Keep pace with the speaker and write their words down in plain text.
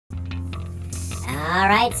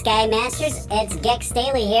Alright, Sky Masters, it's Geck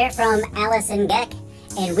Staley here from Alice and Geck,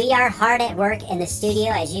 and we are hard at work in the studio.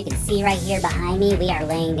 As you can see right here behind me, we are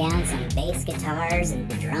laying down some bass guitars and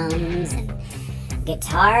drums and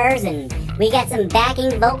guitars, and we got some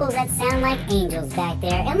backing vocals that sound like angels back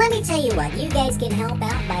there. And let me tell you what, you guys can help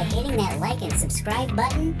out by hitting that like and subscribe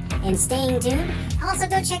button and staying tuned. Also,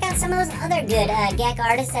 go check out some of those other good Geck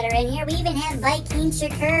artists that are in here. We even have Viking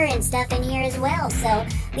Shakur and stuff in here as well. So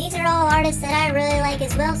these are all artists that I really like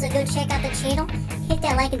as well. So go check out the channel, hit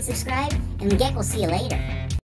that like and subscribe, and Geck will see you later.